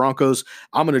go with the Broncos.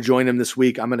 I'm going to join him this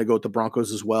week. I'm going to go with the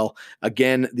Broncos as well.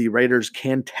 Again, the Raiders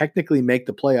can technically make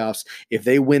the playoffs if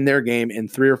they win their game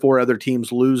and 3 or 4 other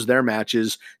teams lose their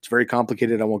matches. It's very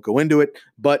complicated. I won't go into it,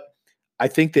 but I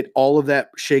think that all of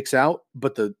that shakes out,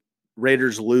 but the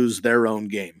Raiders lose their own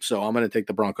game. So I'm going to take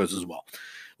the Broncos as well.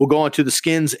 We'll go on to the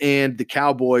Skins and the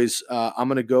Cowboys. I'm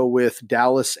going to go with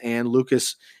Dallas, and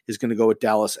Lucas is going to go with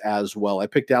Dallas as well. I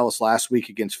picked Dallas last week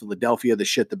against Philadelphia. They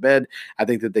shit the bed. I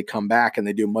think that they come back and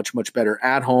they do much, much better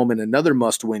at home in another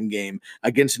must-win game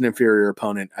against an inferior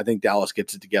opponent. I think Dallas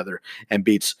gets it together and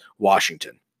beats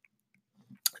Washington.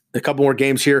 A couple more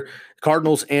games here.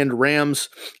 Cardinals and Rams.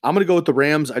 I'm going to go with the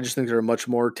Rams. I just think they're a much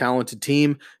more talented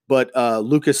team, but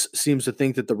Lucas seems to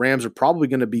think that the Rams are probably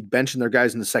going to be benching their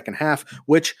guys in the second half,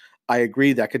 which I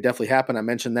agree that could definitely happen. I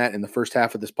mentioned that in the first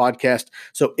half of this podcast.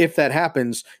 So if that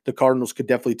happens, the Cardinals could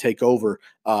definitely take over,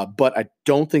 but I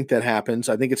don't think that happens.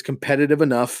 I think it's competitive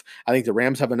enough. I think the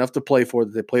Rams have enough to play for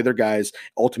that they play their guys,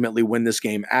 ultimately win this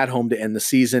game at home to end the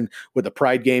season with a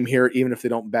pride game here, even if they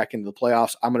don't back into the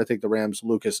playoffs. I'm going to take the Rams.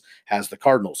 Lucas has the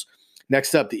Cardinals.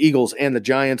 Next up, the Eagles and the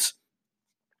Giants.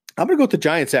 I'm going to go with the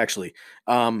Giants, actually.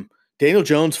 Daniel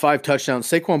Jones, 5 touchdowns.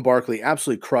 Saquon Barkley,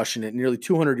 absolutely crushing it. Nearly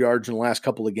 200 yards in the last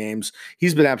couple of games.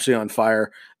 He's been absolutely on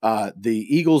fire. The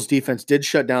Eagles defense did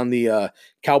shut down the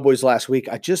Cowboys last week.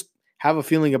 I just have a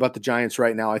feeling about the Giants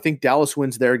right now. I think Dallas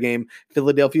wins their game.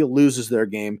 Philadelphia loses their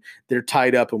game. They're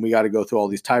tied up, and we got to go through all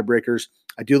these tiebreakers.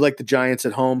 I do like the Giants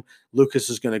at home. Lucas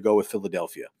is going to go with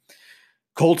Philadelphia.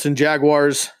 Colts and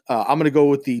Jaguars. I'm going to go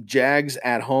with the Jags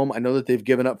at home. I know that they've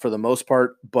given up for the most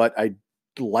part, but I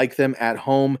like them at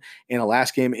home in a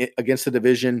last game against the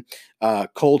division.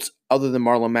 Colts, other than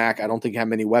Marlon Mack, I don't think have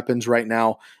many weapons right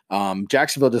now.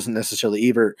 Jacksonville doesn't necessarily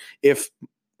either. If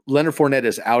Leonard Fournette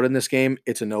is out in this game,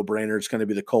 it's a no-brainer. It's going to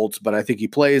be the Colts, but I think he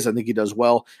plays. I think he does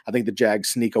well. I think the Jags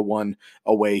sneak a one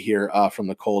away here from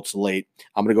the Colts late.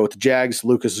 I'm going to go with the Jags.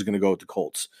 Lucas is going to go with the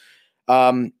Colts.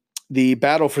 The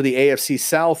battle for the AFC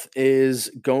South is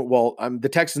going well. The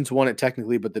Texans won it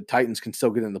technically, but the Titans can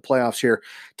still get in the playoffs here.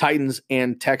 Titans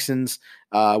and Texans.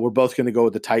 We're both going to go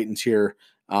with the Titans here.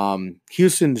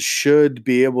 Houston should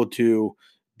be able to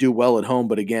do well at home,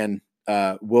 but again,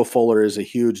 Will Fuller is a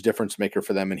huge difference maker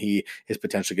for them, and he is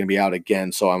potentially going to be out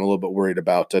again. So I'm a little bit worried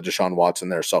about Deshaun Watson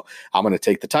there. So I'm going to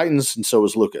take the Titans, and so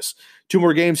is Lucas. 2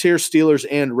 more games here: Steelers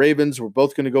and Ravens. We're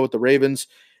both going to go with the Ravens.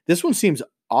 This one seems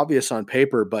obvious on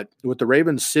paper, but with the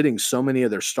Ravens sitting so many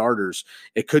of their starters,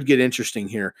 it could get interesting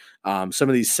here. Some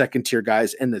of these second-tier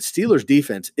guys, and the Steelers'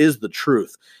 defense is the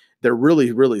truth. They're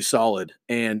really, really solid.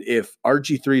 And if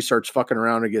RG3 starts fucking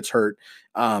around and gets hurt,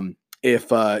 if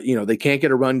they can't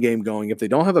get a run game going, if they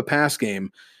don't have a pass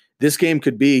game, this game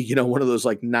could be one of those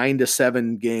like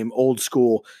 9-7 game old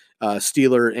school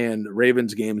Steeler and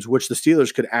Ravens games, which the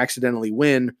Steelers could accidentally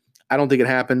win. I don't think it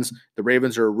happens. The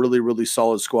Ravens are a really, really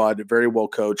solid squad, very well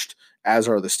coached, as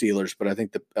are the Steelers. But I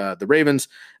think the Ravens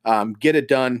get it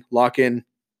done, lock in,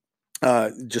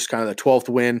 just kind of the 12th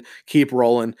win, keep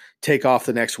rolling, take off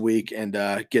the next week, and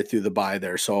get through the bye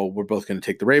there. So we're both going to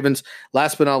take the Ravens.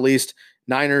 Last but not least,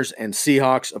 Niners and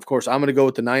Seahawks. Of course, I'm going to go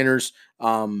with the Niners.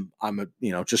 I'm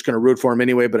just going to root for them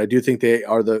anyway, but I do think they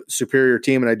are the superior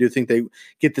team, and I do think they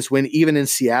get this win, even in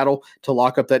Seattle, to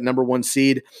lock up that number 1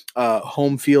 seed.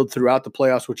 Home field throughout the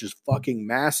playoffs, which is fucking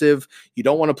massive. You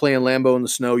don't want to play in Lambeau in the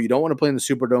snow. You don't want to play in the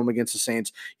Superdome against the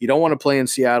Saints. You don't want to play in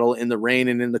Seattle in the rain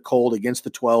and in the cold against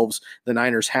the 12s. The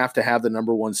Niners have to have the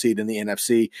number 1 seed in the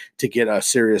NFC to get a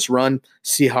serious run.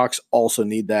 Seahawks also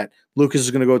need that. Lucas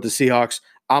is going to go with the Seahawks.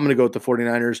 I'm going to go with the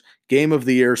 49ers. Game of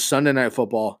the year, Sunday Night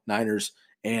Football, Niners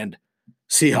and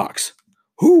Seahawks.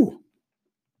 Whew.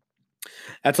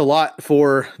 That's a lot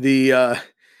for the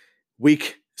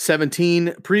Week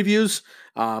 17 previews.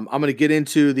 I'm going to get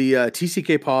into the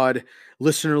TCK Pod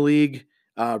Listener League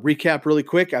recap really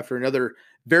quick after another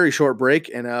very short break,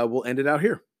 and we'll end it out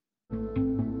here.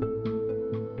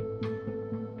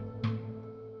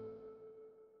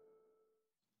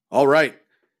 All right.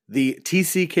 The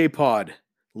TCK Pod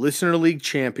Listener League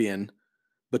champion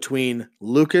between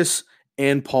Lucas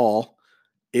and Paul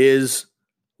is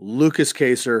Lucas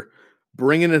Kaser,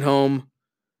 bringing it home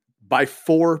by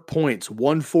 4 points,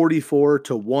 144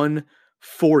 to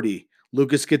 140.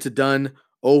 Lucas gets it done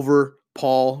over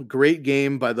Paul. Great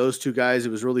game by those two guys.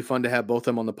 It was really fun to have both of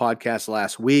them on the podcast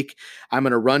last week. I'm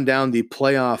going to run down the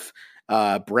playoff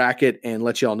bracket and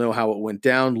let y'all know how it went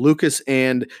down. Lucas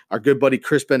and our good buddy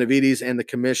Chris Benavides and the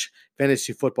Commish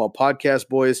Fantasy Football Podcast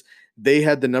boys, they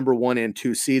had the number 1 and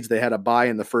 2 seeds. They had a bye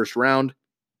in the first round,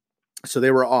 so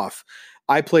they were off.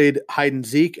 I played hide and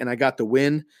seek, and I got the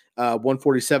win.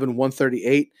 147,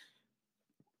 138.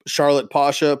 Charlotte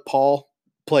Pasha, Paul,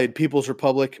 played People's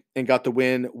Republic and got the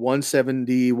win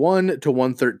 171 to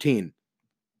 113.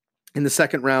 In the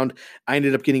second round, I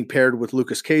ended up getting paired with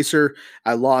Lucas Kaser.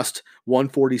 I lost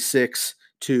 146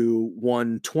 to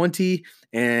 120,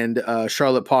 and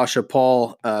Charlotte Pasha,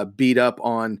 Paul, beat up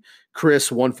on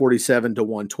Chris 147 to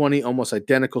 120, almost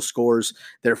identical scores.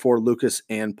 Therefore, Lucas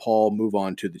and Paul move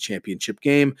on to the championship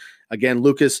game. Again,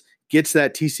 Lucas gets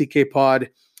that TCK Pod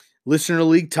Listener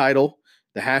League title,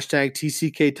 the hashtag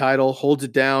TCK title, holds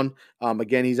it down.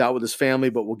 Again, he's out with his family,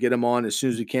 but we'll get him on as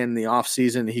soon as we can in the off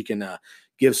season. He can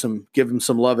give him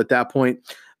some love at that point.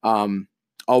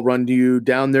 I'll run you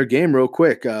down their game real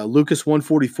quick. Lucas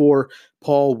 144,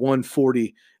 Paul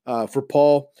 140. For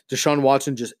Paul, Deshaun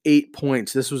Watson just 8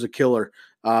 points. This was a killer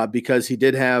because he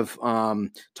did have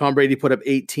Tom Brady put up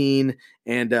 18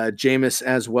 and Jameis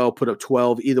as well put up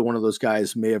 12. Either one of those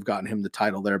guys may have gotten him the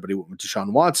title there, but he went with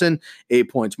Deshaun Watson, 8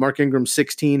 points. Mark Ingram,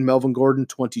 16. Melvin Gordon,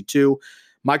 22.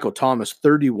 Michael Thomas,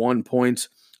 31 points.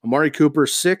 Amari Cooper,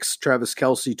 6. Travis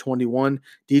Kelce, 21.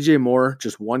 DJ Moore,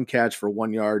 just 1 catch for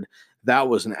 1 yard. That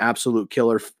was an absolute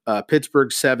killer.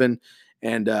 Pittsburgh, 7.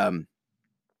 And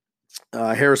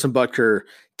Harrison Butker,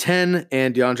 10.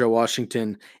 And DeAndre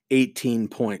Washington, 18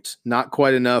 points. Not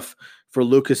quite enough for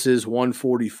Lucas's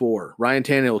 144. Ryan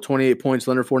Tannehill, 28 points.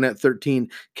 Leonard Fournette, 13.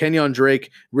 Kenyon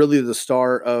Drake, really the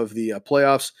star of the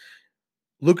playoffs.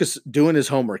 Lucas doing his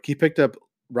homework. He picked up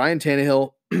Ryan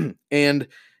Tannehill and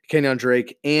Kenyon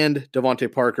Drake and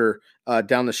Devontae Parker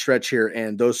down the stretch here,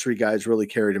 and those 3 guys really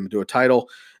carried him to a title.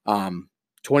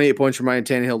 28 points from Ryan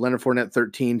Tannehill, Leonard Fournette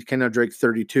 13, Kenyon Drake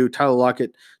 32, Tyler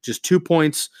Lockett just 2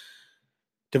 points,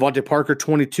 Devontae Parker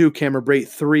 22, Cameron Brate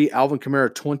 3, Alvin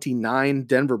Kamara 29,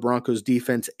 Denver Broncos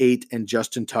defense 8, and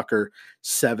Justin Tucker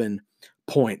 7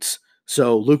 points.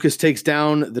 So Lucas takes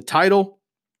down the title.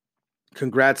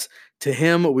 Congrats to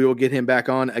him. We will get him back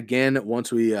on again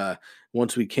once we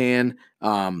can.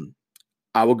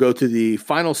 I will go through the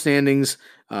final standings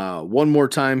one more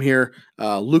time here.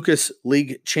 Lucas,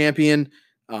 league champion.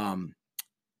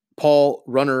 Paul,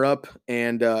 runner-up,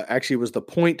 and actually was the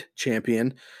point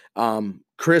champion.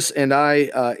 Chris and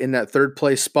I in that third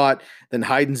place spot. Then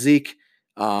Hide and Zeke,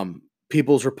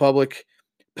 People's Republic,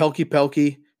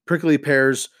 Pelkey, Prickly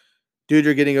Pears, Dude,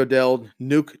 You're Getting Odelled,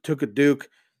 Nuke Took a Duke,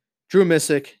 Drew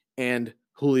Missick, and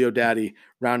Julio Daddy,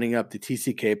 rounding up the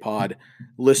TCK Pod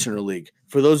Listener League.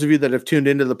 For those of you that have tuned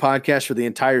into the podcast for the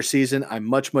entire season, I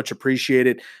much appreciate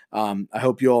it. I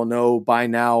hope you all know by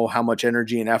now how much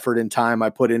energy and effort and time I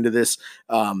put into this,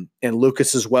 and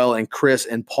Lucas as well, and Chris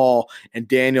and Paul and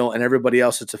Daniel and everybody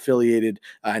else that's affiliated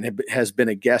and has been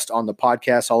a guest on the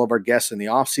podcast, all of our guests in the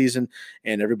off season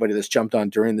and everybody that's jumped on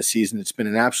during the season. It's been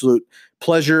an absolute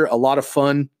pleasure, a lot of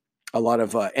fun, a lot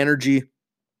of energy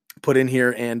put in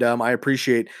here, and I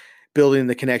appreciate building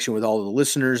the connection with all of the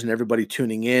listeners and everybody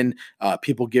tuning in,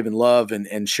 people giving love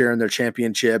and sharing their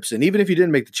championships. And even if you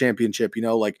didn't make the championship,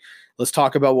 let's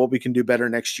talk about what we can do better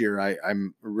next year.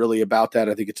 I'm really about that.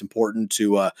 I think it's important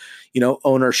to,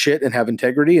 own our shit and have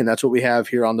integrity. And that's what we have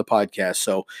here on the podcast.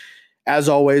 So as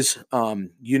always,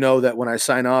 that when I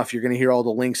sign off, you're going to hear all the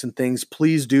links and things.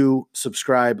 Please do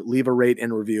subscribe, leave a rate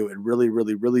and review. It really,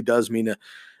 really, really does mean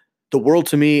the world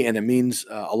to me, and it means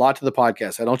a lot to the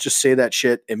podcast. I don't just say that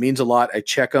shit. It means a lot. I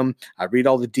check them. I read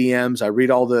all the DMs. I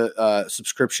read all the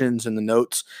subscriptions and the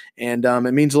notes, and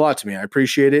it means a lot to me. I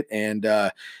appreciate it. And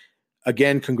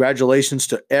again, congratulations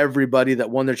to everybody that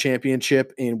won their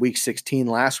championship in Week 16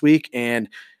 last week, and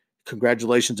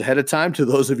congratulations ahead of time to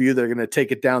those of you that are going to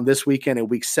take it down this weekend in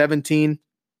Week 17.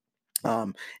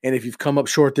 And if you've come up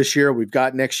short this year, we've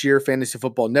got next year. Fantasy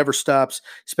football never stops,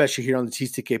 especially here on the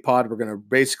TCK Pod. We're going to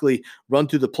basically run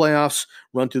through the playoffs,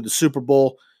 run through the Super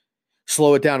Bowl,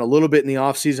 slow it down a little bit in the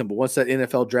offseason. But once that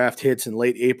NFL draft hits in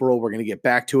late April, we're going to get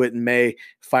back to it in May,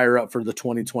 fire up for the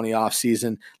 2020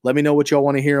 offseason. Let me know what y'all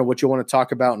want to hear and what you want to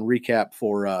talk about and recap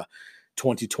for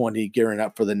 2020, gearing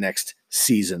up for the next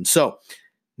season. So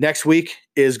next week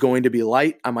is going to be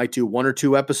light. I might do 1 or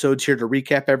 2 episodes here to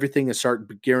recap everything and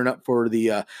start gearing up for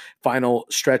the final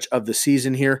stretch of the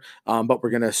season here. But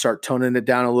we're going to start toning it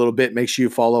down a little bit. Make sure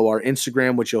you follow our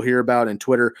Instagram, which you'll hear about, and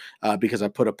Twitter, because I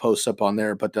put a post up on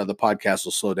there. But the podcast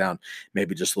will slow down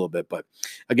maybe just a little bit. But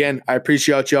again, I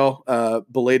appreciate y'all.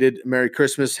 Belated Merry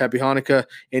Christmas, Happy Hanukkah,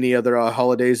 any other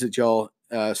holidays that y'all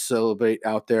celebrate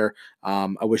out there.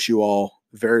 I wish you all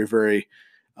very, very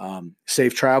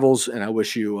safe travels, and I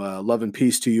wish you love and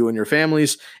peace to you and your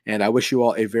families, and I wish you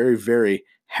all a very, very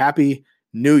happy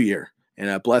new year,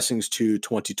 and blessings to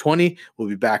 2020. We'll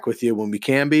be back with you when we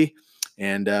can be,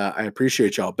 and I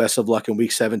appreciate y'all. Best of luck in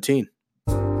Week 17.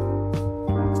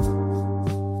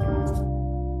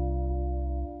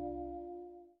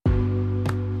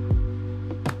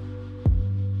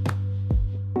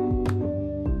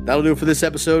 That'll do it for this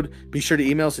episode. Be sure to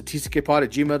email us at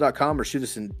tckpod@gmail.com or shoot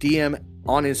us a DM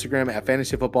on Instagram at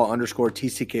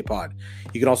fantasyfootball_TCKpod.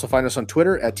 You can also find us on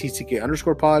Twitter at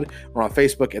TCK_pod or on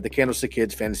Facebook at the Candlestick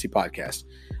Kids Fantasy Podcast.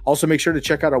 Also, make sure to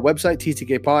check out our website,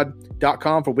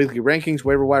 tckpod.com, for weekly rankings,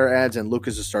 waiver wire ads, and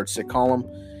Lucas' start sit column.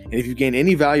 And if you gain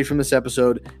any value from this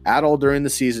episode at all during the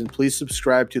season, please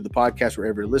subscribe to the podcast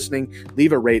wherever you're listening,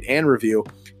 leave a rate and review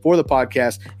for the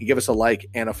podcast, and give us a like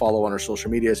and a follow on our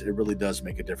social medias. It really does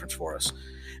make a difference for us.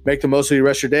 Make the most of your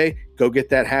rest of your day. Go get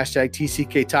that hashtag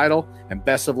TCK title, and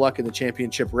best of luck in the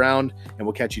championship round. And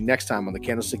we'll catch you next time on the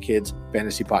Candlestick Kids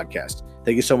Fantasy Podcast.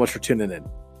 Thank you so much for tuning in.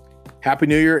 Happy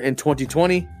New Year in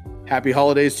 2020. Happy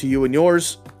holidays to you and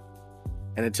yours.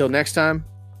 And until next time,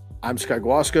 I'm Scott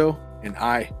Guasco, and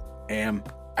I am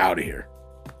out of here.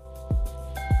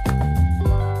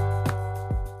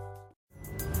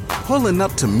 Pulling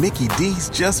up to Mickey D's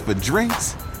just for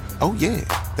drinks? Oh yeah,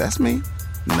 that's me.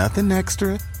 Nothing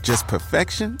extra, just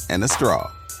perfection and a straw.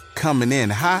 Coming in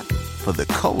hot for the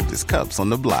coldest cups on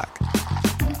the block.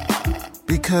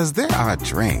 Because there are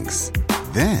drinks.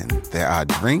 Then there are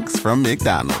drinks from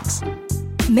McDonald's.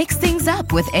 Mix things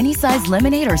up with any size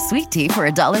lemonade or sweet tea for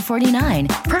 $1.49.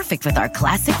 Perfect with our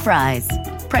classic fries.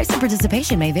 Price and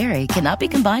participation may vary. Cannot be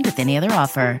combined with any other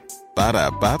offer.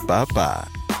 Ba-da-ba-ba-ba.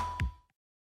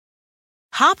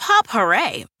 Hop, hop,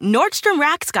 hooray! Nordstrom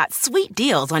Rack's got sweet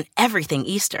deals on everything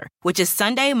Easter, which is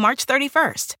Sunday, March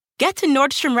 31st. Get to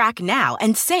Nordstrom Rack now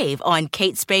and save on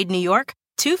Kate Spade New York,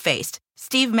 Too Faced,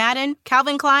 Steve Madden,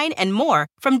 Calvin Klein, and more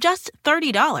from just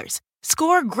 $30.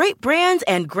 Score great brands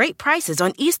and great prices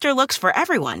on Easter looks for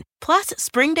everyone, plus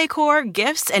spring decor,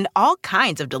 gifts, and all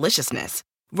kinds of deliciousness.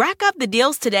 Rack up the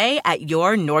deals today at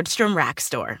your Nordstrom Rack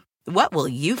store. What will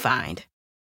you find?